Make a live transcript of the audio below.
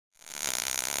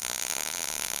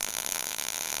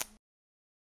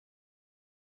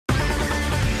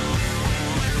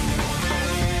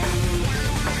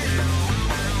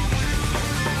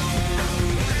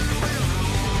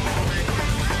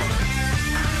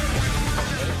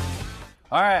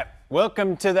All right,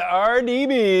 welcome to the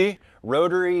RDB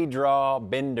Rotary Draw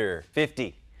Bender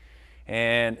 50.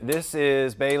 And this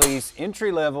is Baileigh's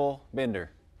entry-level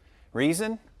bender.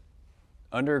 Reason?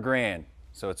 Under $1,000.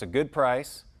 So it's a good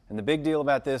price. And the big deal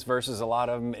about this versus a lot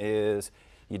of them is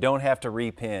you don't have to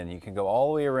repin. You can go all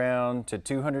the way around to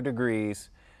 200 degrees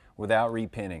without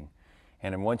repinning.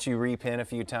 And then once you repin a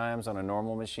few times on a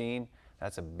normal machine,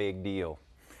 that's a big deal.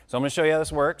 So I'm going to show you how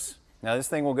this works. Now this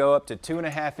thing will go up to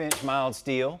 2.5-inch mild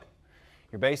steel.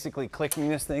 You're basically clicking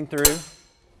this thing through.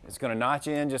 It's going to notch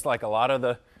in just like a lot of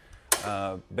the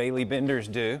Baileigh benders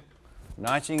do.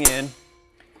 Notching in.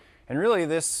 And really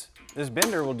this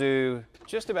bender will do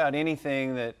just about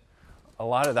anything that a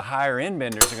lot of the higher end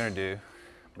benders are going to do.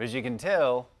 But as you can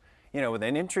tell, you know, with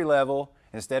an entry level,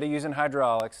 instead of using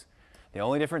hydraulics, the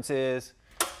only difference is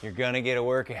you're going to get a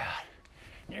workout.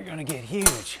 You're going to get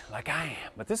huge like I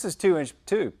am. But this is 2-inch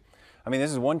too. I mean,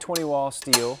 this is 120 wall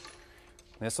steel.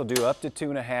 This will do up to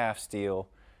 2.5 steel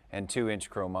and 2-inch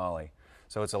chromoly.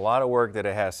 So it's a lot of work that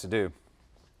it has to do.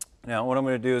 Now what I'm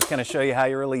going to do is kind of show you how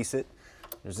you release it.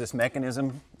 There's this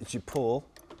mechanism that you pull,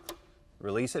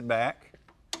 release it back.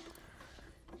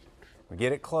 We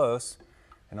get it close,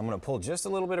 and I'm going to pull just a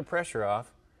little bit of pressure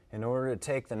off in order to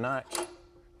take the notch,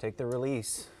 take the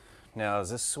release. Now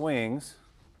as this swings,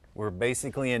 we're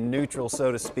basically in neutral,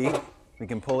 so to speak. We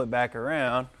can pull it back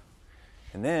around.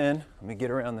 And then, let me get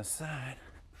around the side.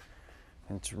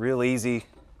 And it's real easy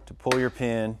to pull your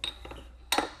pin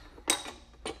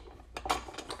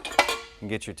and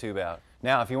get your tube out.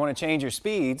 Now, if you want to change your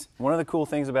speeds, one of the cool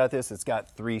things about this, it's got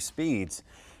 3 speeds.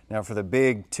 Now, for the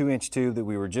big 2-inch tube that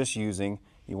we were just using,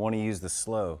 you want to use the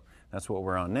slow. That's what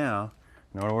we're on now.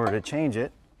 In order to change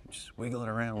it, just wiggle it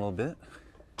around a little bit.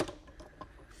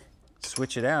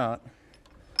 Switch it out.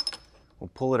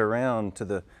 We'll pull it around to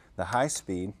the high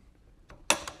speed.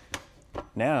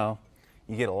 Now,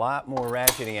 you get a lot more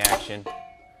ratcheting action,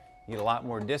 you get a lot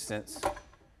more distance,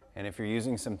 and if you're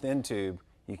using some thin tube,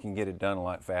 you can get it done a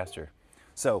lot faster.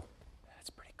 So, that's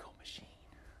a pretty cool machine.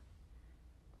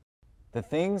 The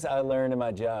things I learned in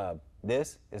my job,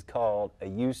 this is called a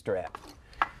U-strap.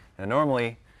 Now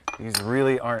normally, these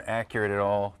really aren't accurate at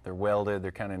all. They're welded,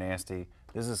 they're kind of nasty.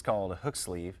 This is called a hook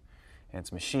sleeve, and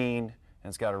it's machined, and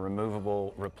it's got a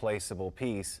removable, replaceable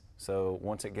piece. So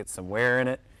once it gets some wear in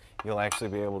it, you'll actually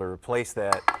be able to replace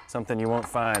that, something you won't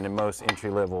find in most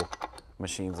entry-level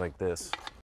machines like this.